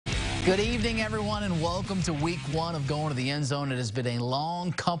Good evening, everyone, and welcome to week one of Going to the End Zone. It has been a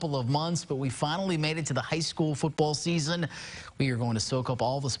long couple of months, but we finally made it to the high school football season. We are going to soak up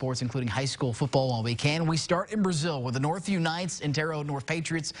all the sports, including high school football, while we can. We start in Brazil, where the Northview Knights and Terre Haute North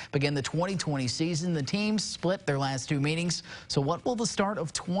Patriots begin the 2020 season. The teams split their last two meetings. So what will the start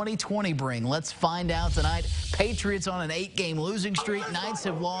of 2020 bring? Let's find out tonight. Patriots on an 8-game losing streak. Knights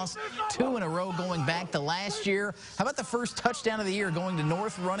have lost 2 in a row going back to last year. How about the first touchdown of the year going to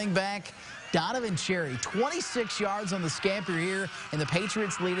North running back Donovan Cherry? 26 yards on the scamper here, and the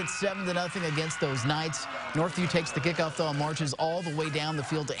Patriots lead it 7-0 against those Knights. Northview takes the kickoff, though, and marches all the way down the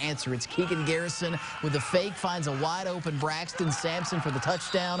field to answer. It's Keegan Garrison with a fake, finds a wide-open Braxton Sampson for the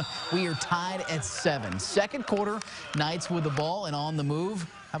touchdown. We are tied at 7. Second quarter, Knights with the ball and on the move.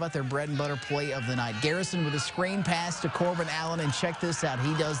 How about their bread and butter play of the night? Garrison with a screen pass to Corbin Allen, and check this out.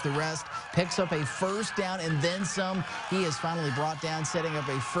 He does the rest, picks up a first down and then some. He is finally brought down, setting up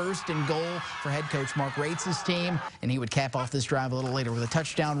a 1st and goal for head coach Mark Rates' team, and he would cap off this drive a little later with a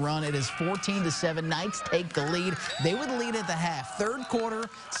touchdown run. It is 14-7. Knights take the lead. They would lead at the half. Third quarter,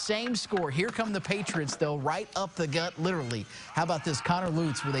 same score. Here come the Patriots, though, right up the gut, literally. How about this? Connor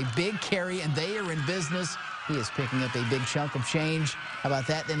Lutz with a big carry, and they are in business. He is picking up a big chunk of change. How about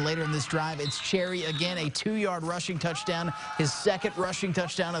that? Then later in this drive, it's Cherry again, a 2-yard rushing touchdown, his second rushing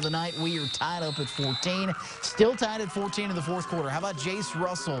touchdown of the night. We are tied up at 14. Still tied at 14 in the fourth quarter. How about Jace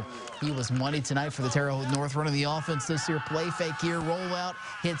Russell? He was money tonight for the Terre Haute North, running the offense this year. Play fake here, rollout,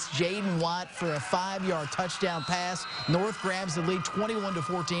 hits Jaden Watt for a 5-yard touchdown pass. North grabs the lead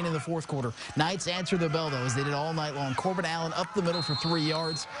 21-14 in the fourth quarter. Knights answer the bell, though, as they did all night long. Corbin Allen up the middle for 3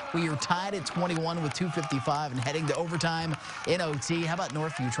 yards. We are tied at 21 with 2:55 and heading to overtime in OT. How about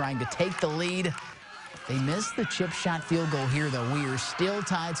Northview trying to take the lead? They missed the chip shot field goal here, though. We are still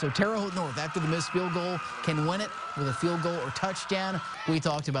tied. So Terre Haute North, after the missed field goal, can win it with a field goal or touchdown. We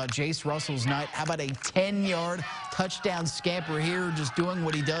talked about Jace Russell's night. How about a 10-yard touchdown scamper here, just doing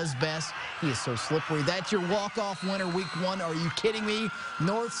what he does best. He is so slippery. That's your walk-off winner week one. Are you kidding me?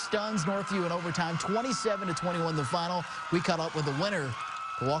 North stuns Northview in overtime, 27-21 the final. We caught up with the winner,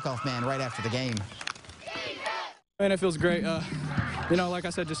 the walk-off man, right after the game. Man, it feels great. You know, like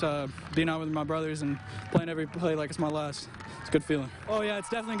I said, just being out with my brothers and playing every play like it's my last. It's a good feeling. Oh, yeah, it's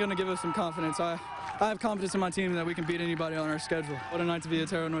definitely going to give us some confidence. I have confidence in my team that we can beat anybody on our schedule. What a night to be a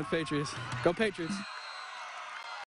Terre Haute North Patriots. Go Patriots.